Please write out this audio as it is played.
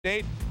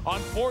State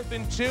on 4th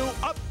and 2,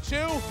 up 2.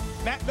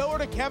 Matt Miller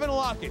to Kevin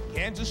Lockett.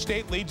 Kansas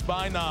State leads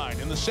by 9.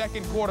 In the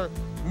second quarter,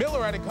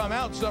 Miller had to come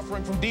out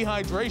suffering from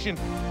dehydration.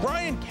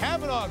 Brian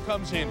Cavanaugh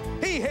comes in.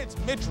 He hits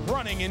Mitch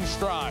running in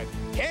stride.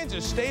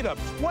 Kansas State up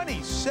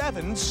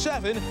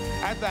 27-7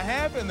 at the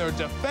half, and their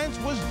defense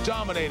was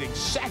dominating.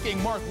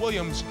 Sacking Mark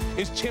Williams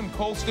is Tim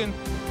Colston.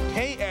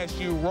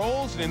 KSU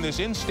rolls, and in this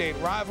in-state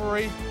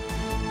rivalry,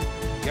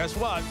 guess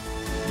what?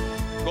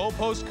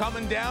 Goalpost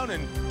coming down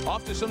and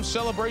off to some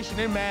celebration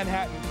in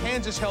Manhattan.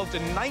 Kansas held to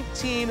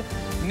 19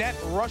 net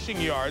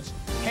rushing yards.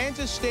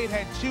 Kansas State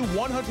had 2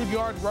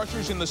 100-yard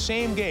rushers in the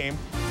same game.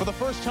 For the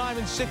first time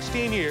in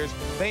 16 years,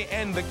 they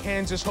end the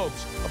Kansas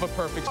hopes of a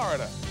perfect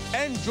Florida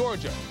and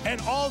Georgia.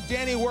 And all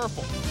Danny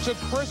Wuerffel to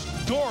Chris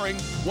Doering,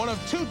 one of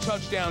 2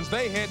 touchdowns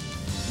they hit.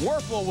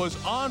 Wuerffel was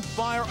on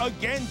fire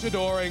again to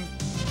Doering.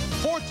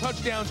 4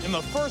 touchdowns in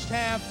the first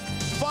half,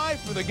 5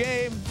 for the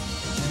game.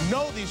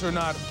 No, these are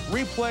not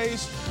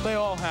replays. They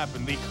all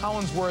happened. The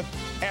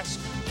Collinsworth-esque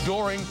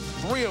Doering,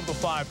 3 of the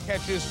 5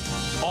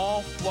 catches,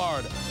 all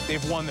Florida.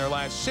 They've won their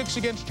last 6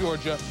 against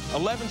Georgia,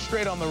 11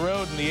 straight on the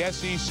road in the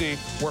SEC.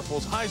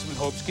 Wuerffel's Heisman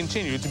hopes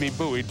continue to be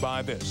buoyed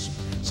by this.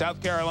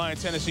 South Carolina,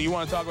 Tennessee, you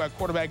want to talk about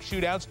quarterback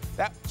shootouts?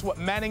 That's what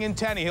Manning and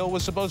Tannehill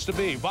was supposed to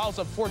be. Vols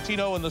up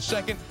 14-0 in the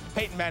second.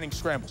 Peyton Manning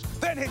scrambles.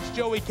 Then hits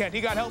Joey Kent. He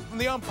got help from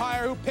the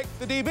umpire who picked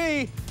the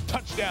DB.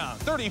 Touchdown,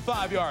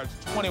 35 yards,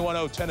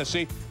 21-0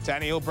 Tennessee.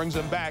 Tannehill brings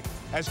them back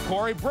as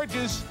Corey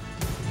Bridges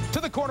to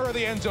the corner of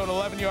the end zone,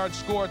 11-yard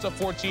score. It's a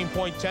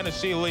 14-point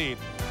Tennessee lead.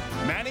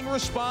 Manning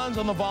responds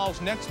on the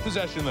Vols' next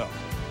possession, though.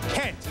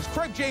 Kent, as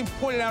Craig James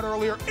pointed out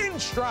earlier, in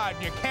stride,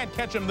 and you can't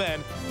catch him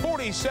then.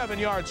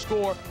 47-yard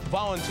score,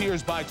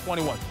 Volunteers by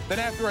 21. Then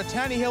after a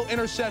Tannehill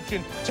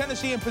interception,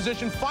 Tennessee in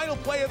position, final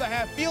play of the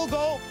half, field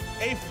goal,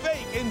 a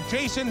fake, and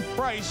Jason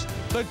Price,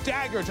 the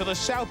dagger to the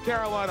South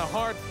Carolina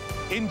heart.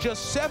 In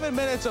just 7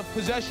 minutes of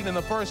possession in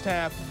the first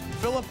half,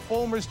 Philip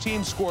Fulmer's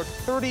team scored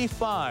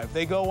 35.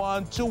 They go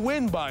on to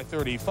win by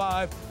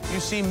 35. You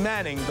see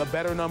Manning, the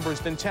better numbers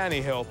than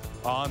Tannehill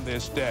on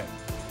this day.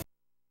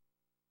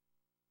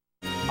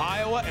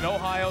 Iowa and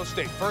Ohio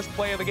State. First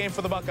play of the game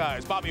for the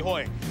Buckeyes. Bobby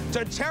Hoying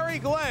to Terry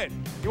Glenn.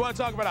 You want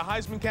to talk about a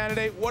Heisman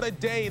candidate? What a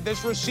day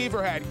this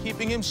receiver had,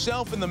 keeping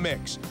himself in the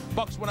mix.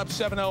 Bucks went up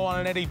 7-0 on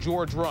an Eddie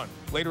George run.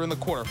 Later in the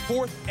quarter,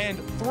 4th and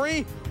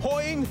 3.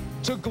 Hoying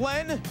to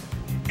Glenn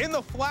in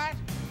the flat,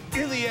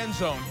 in the end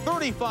zone.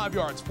 35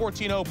 yards,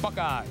 14-0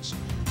 Buckeyes.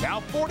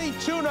 Now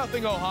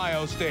 42-0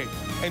 Ohio State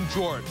and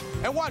George.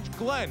 And watch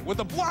Glenn with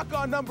a block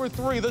on number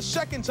 3, the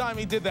second time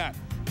he did that,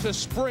 to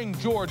spring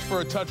George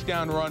for a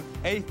touchdown run.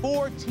 A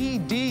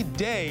 4-TD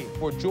day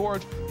for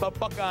George. The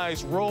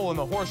Buckeyes roll in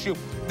the horseshoe.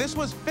 This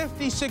was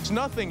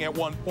 56-0 at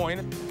one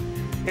point.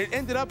 It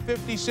ended up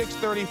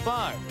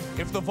 56-35.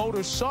 If the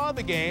voters saw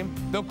the game,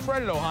 they'll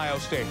credit Ohio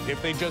State.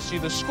 If they just see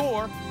the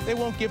score, they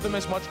won't give them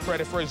as much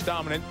credit for as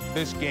dominant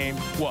this game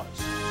was.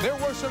 There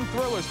were some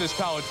thrillers this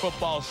college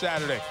football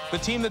Saturday. The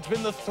team that's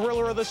been the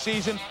thriller of the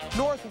season,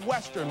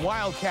 Northwestern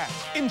Wildcats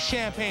in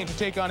Champaign to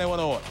take on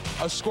Illinois.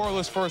 A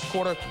scoreless first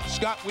quarter.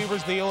 Scott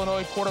Weaver's the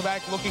Illinois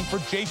quarterback looking for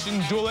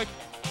Jason Dulick.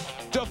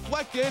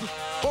 Deflected,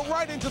 but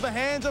right into the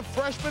hands of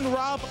freshman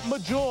Rob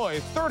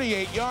Majoy.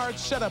 38 yards,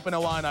 set up an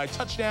Illini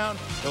touchdown.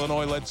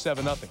 Illinois led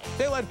 7-0.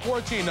 They led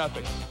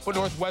 14-0, but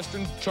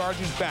Northwestern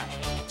charges back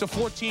to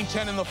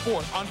 14-10 in the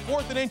fourth. On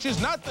 4th and inches,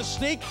 not the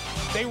sneak.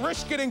 They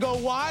risk it and go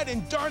wide,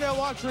 and Darnell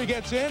Autry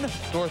gets in.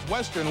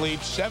 Northwestern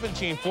leads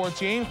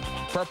 17-14.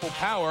 Purple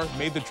Power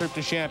made the trip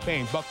to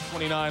Champaign. Buck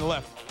 29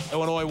 left.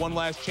 Illinois one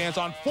last chance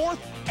on 4th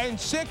and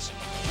 6.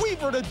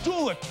 Weaver to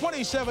Dulick,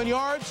 27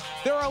 yards.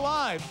 They're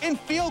alive in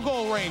field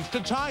goal range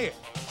to tie it.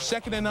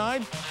 2nd and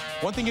 9.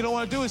 One thing you don't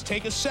want to do is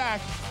take a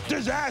sack.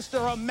 Disaster,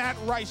 a Matt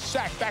Rice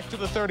sack back to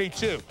the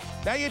 32.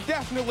 Now you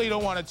definitely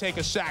don't want to take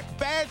a sack.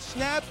 Bad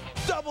snap,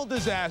 double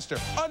disaster.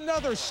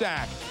 Another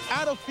sack.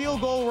 Out of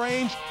field goal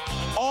range.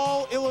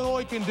 All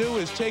Illinois can do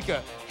is take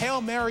a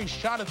Hail Mary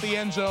shot at the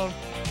end zone.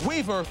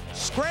 Weaver,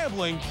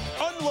 scrambling,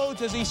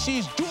 unloads as he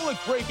sees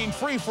Dulick breaking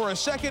free for a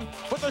second,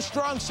 but the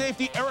strong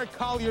safety Eric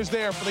Collier's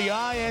there for the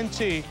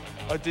INT.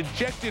 A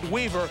dejected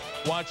Weaver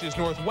watches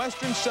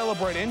Northwestern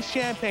celebrate in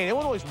Champaign.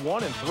 Illinois is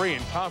 1-3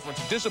 in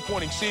conference. A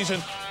disappointing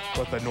season,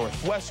 but the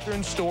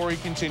Northwestern story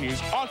continues.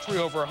 Autry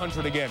over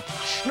 100 again.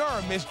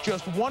 Schnurr missed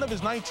just 1 of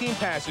his 19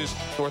 passes.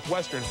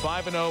 Northwestern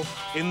 5-0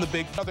 in the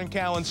Big Southern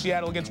Cal in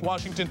Seattle against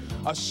Washington.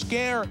 A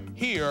scare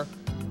here.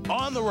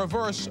 On the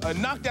reverse,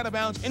 knocked out of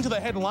bounds into the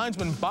head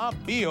linesman Bob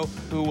Beal,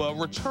 who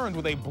returned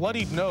with a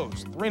bloodied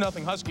nose.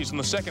 3-0 Huskies in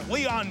the second.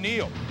 Leon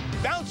Neal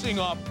bouncing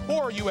off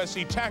poor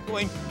USC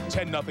tackling.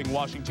 10-0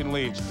 Washington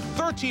leads.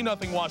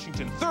 13-0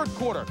 Washington. Third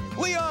quarter.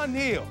 Leon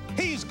Neal,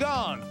 he's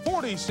gone.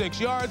 46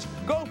 yards.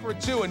 Go for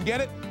 2 and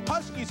get it.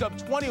 Huskies up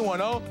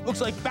 21-0. Looks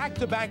like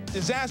back-to-back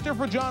disaster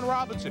for John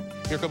Robinson.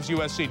 Here comes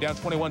USC down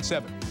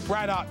 21-7.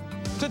 Brad Otten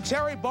to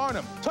Terry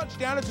Barnum.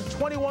 Touchdown. It's a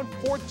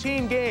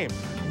 21-14 game.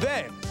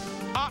 Then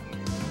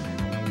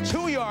Otten,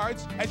 2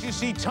 yards, as you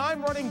see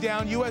time running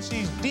down.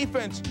 USC's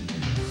defense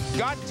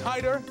got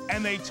tighter,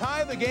 and they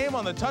tie the game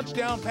on the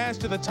touchdown pass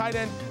to the tight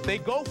end. They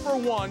go for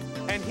one,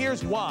 and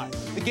here's why.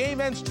 The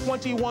game ends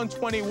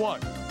 21-21.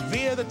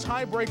 Via the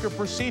tiebreaker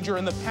procedure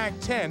in the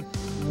Pac-10,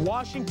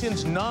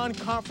 Washington's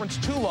non-conference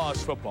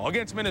two-loss football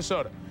against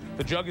Minnesota.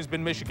 The jug has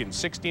been Michigan,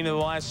 16 of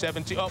the last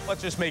 17. Oh,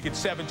 let's just make it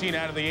 17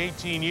 out of the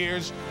 18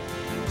 years.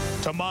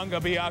 Tamanga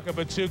Biaka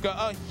Batuka,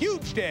 a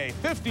huge day,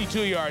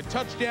 52-yard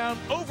touchdown,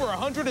 over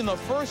 100 in the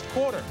first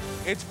quarter.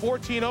 It's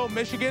 14-0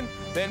 Michigan.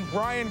 Then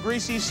Brian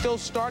Griese still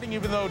starting,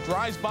 even though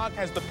Dreisbach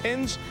has the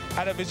pins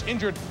out of his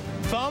injured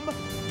thumb.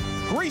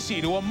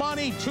 Griese to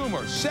Amani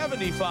Toomer,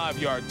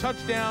 75-yard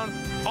touchdown,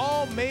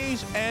 all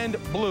maize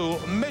and blue.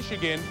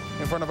 Michigan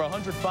in front of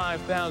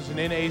 105,000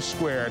 in A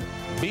squared,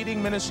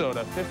 beating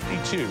Minnesota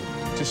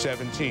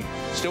 52-17.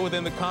 Still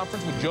within the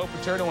conference with Joe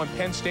Paterno and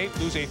Penn State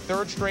lose a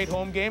third straight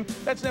home game.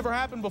 That's never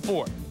happened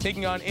before.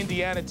 Taking on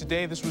Indiana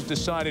today, this was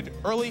decided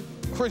early.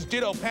 Chris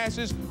Ditto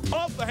passes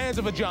off the hands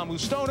of Ajamu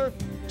Stoner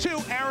to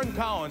Aaron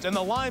Collins, and the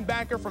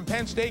linebacker from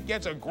Penn State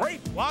gets a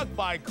great block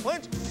by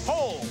Clint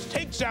Holes.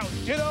 Takes out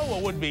Ditto, a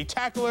would-be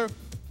tackler,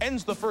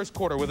 ends the first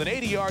quarter with an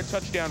 80-yard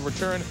touchdown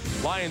return.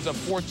 Lions up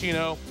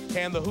 14-0,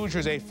 and the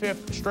Hoosiers a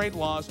fifth straight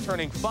loss,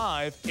 turning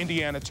 5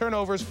 Indiana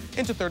turnovers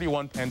into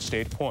 31 Penn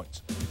State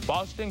points.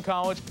 Boston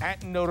College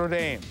at Notre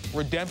Dame.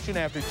 Redemption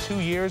after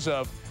 2 years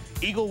of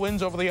Eagle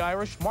wins over the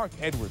Irish. Mark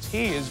Edwards,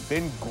 he has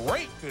been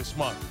great this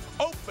month.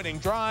 Opening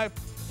drive,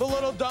 the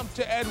little dump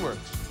to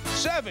Edwards.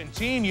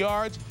 17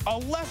 yards,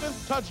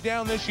 11th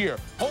touchdown this year.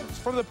 Holtz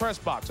from the press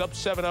box, up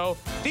 7-0.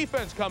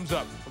 Defense comes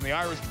up from the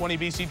Irish 20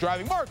 BC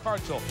driving. Mark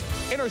Hartzell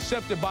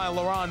intercepted by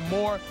LaRon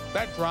Moore.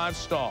 That drive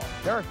stalled.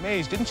 Derek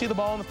Mays didn't see the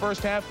ball in the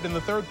first half, but in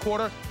the third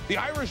quarter, the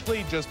Irish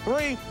lead just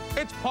 3.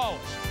 It's Paulus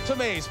to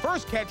Mays.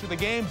 First catch of the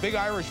game. Big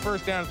Irish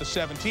first down at the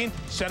 17.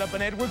 Set up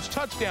an Edwards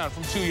touchdown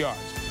from 2 yards.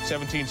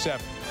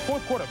 17-7.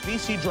 Fourth quarter,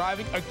 BC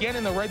driving again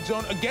in the red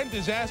zone. Again,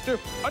 disaster.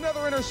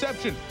 Another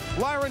interception.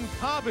 Lyron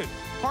Cobbin.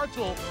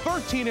 Hartzell,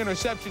 13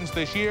 interceptions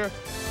this year.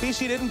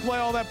 BC didn't play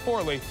all that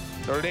poorly.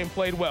 Notre Dame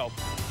played well.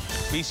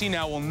 BC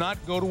now will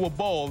not go to a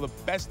bowl. The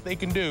best they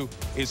can do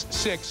is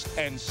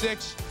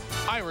 6-6.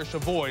 Irish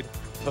avoid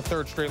the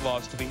third straight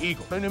loss to the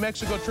Eagles. New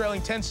Mexico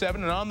trailing 10-7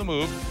 and on the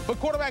move, but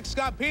quarterback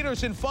Scott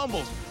Peterson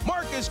fumbles.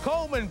 Marcus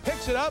Coleman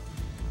picks it up.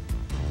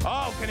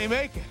 Oh, can he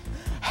make it?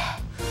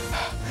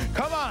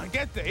 Come on,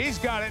 get there. He's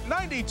got it.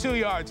 92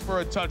 yards for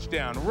a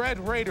touchdown.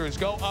 Red Raiders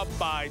go up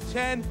by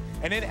 10.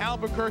 And in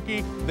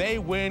Albuquerque, they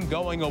win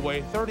going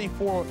away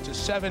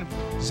 34-7.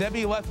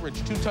 Zebby Lethridge,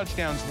 2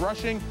 touchdowns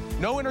rushing,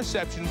 no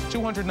interceptions,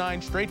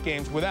 209 straight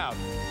games without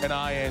an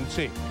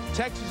INT.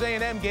 Texas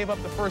A&M gave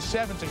up the first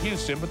 7 to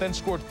Houston, but then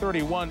scored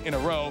 31 in a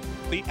row.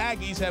 The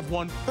Aggies have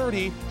won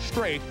 30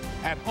 straight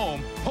at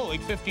home,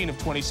 pulling 15 of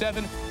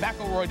 27.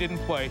 McElroy didn't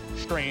play,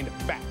 strained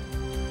back.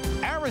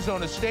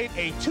 Arizona State,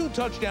 a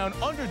 2-touchdown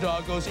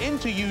underdog, goes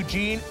into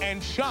Eugene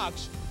and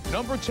shocks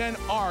number 10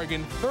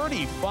 Oregon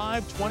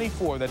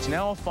 35-24. That's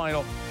now a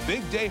final.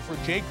 Big day for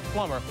Jake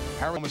Plummer.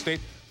 Arizona State.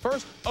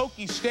 First,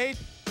 Okie State.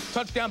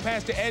 Touchdown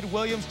pass to Ed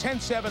Williams.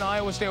 10-7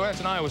 Iowa State. Well, that's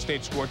an Iowa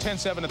State score.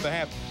 10-7 at the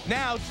half.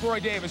 Now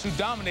Troy Davis, who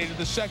dominated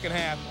the second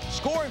half,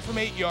 scoring from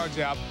 8 yards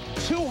out.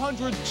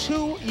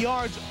 202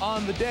 yards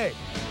on the day.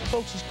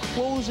 Folks, he's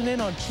closing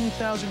in on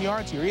 2,000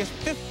 yards here. He has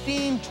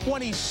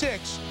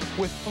 15-26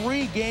 with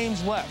 3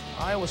 games left.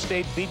 Iowa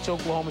State beats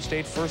Oklahoma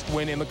State, first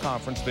win in the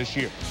conference this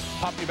year.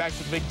 Pop you back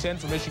to the Big Ten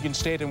for Michigan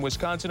State and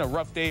Wisconsin. A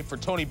rough day for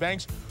Tony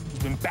Banks, who's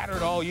been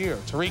battered all year.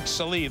 Tariq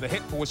Salih, the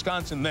hit for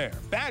Wisconsin there.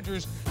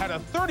 Badgers had a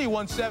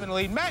 31-7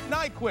 lead. Matt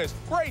Nyquist,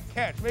 great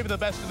catch, maybe the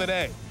best of the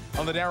day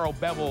on the Darrell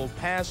Bevel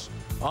pass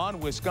on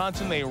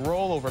Wisconsin. They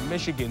roll over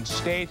Michigan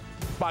State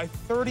by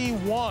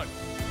 31.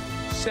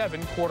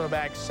 7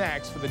 quarterback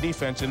sacks for the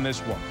defense in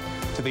this one.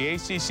 To the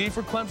ACC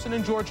for Clemson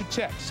and Georgia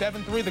Tech.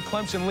 7-3 the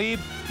Clemson lead.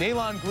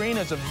 Nayland Green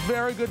has a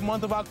very good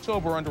month of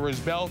October under his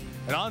belt,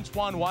 and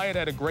Antoine Wyatt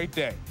had a great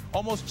day.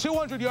 Almost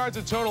 200 yards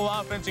of total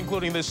offense,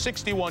 including this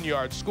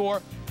 61-yard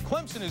score.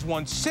 Clemson has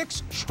won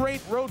 6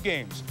 straight road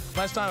games.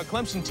 Last time a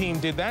Clemson team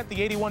did that, the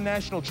 81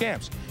 national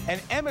champs. And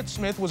Emmitt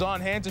Smith was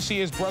on hand to see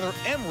his brother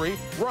Emory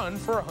run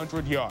for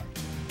 100 yards.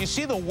 You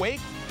see the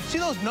wake? See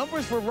those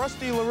numbers for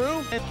Rusty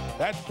LaRue?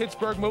 That's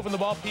Pittsburgh moving the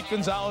ball. Pete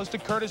Gonzalez to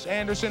Curtis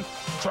Anderson,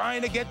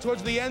 trying to get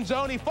towards the end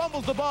zone. He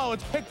fumbles the ball.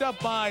 It's picked up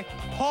by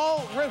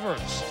Paul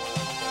Rivers.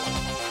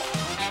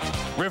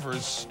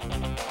 Rivers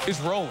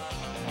is rolling.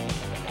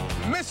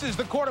 Misses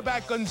the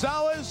quarterback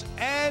Gonzalez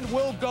and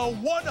will go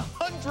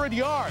 100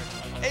 yards.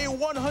 A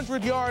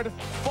 100-yard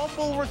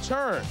fumble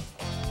return.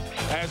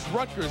 As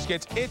Rutgers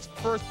gets its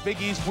first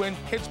Big East win,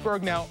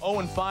 Pittsburgh now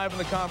 0-5 in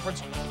the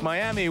conference.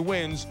 Miami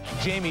wins.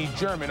 Jamie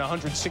German,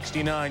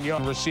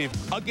 169-yard receive.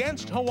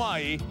 Against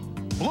Hawaii,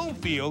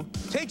 Bloomfield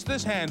takes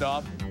this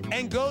handoff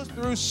and goes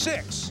through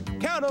 6.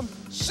 Count them,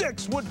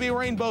 6 would-be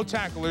rainbow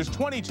tacklers,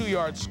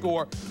 22-yard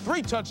score,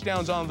 3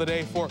 touchdowns on the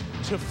day for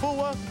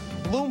Tafua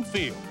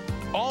Bloomfield.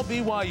 All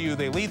BYU,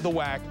 they lead the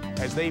WAC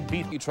as they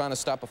beat. Trying to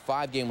stop a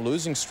 5-game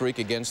losing streak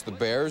against the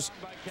Bears.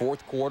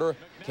 Fourth quarter,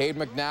 Cade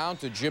McNown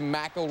to Jim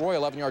McElroy,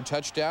 11-yard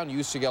touchdown.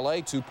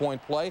 UCLA,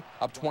 2-point play,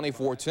 up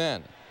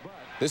 24-10.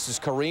 This is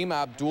Kareem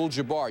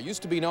Abdul-Jabbar,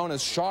 used to be known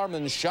as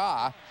Charmin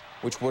Shah,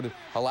 which would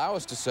allow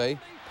us to say,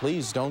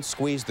 please don't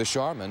squeeze the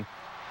Charmin.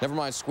 Never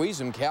mind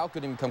squeeze him, Cal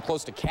couldn't even come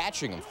close to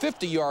catching him.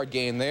 50-yard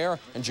gain there,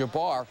 and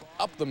Jabbar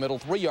up the middle,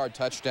 3-yard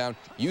touchdown.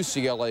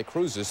 UCLA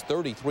cruises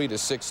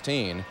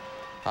 33-16.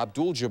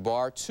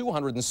 Abdul-Jabbar,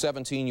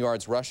 217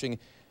 yards rushing,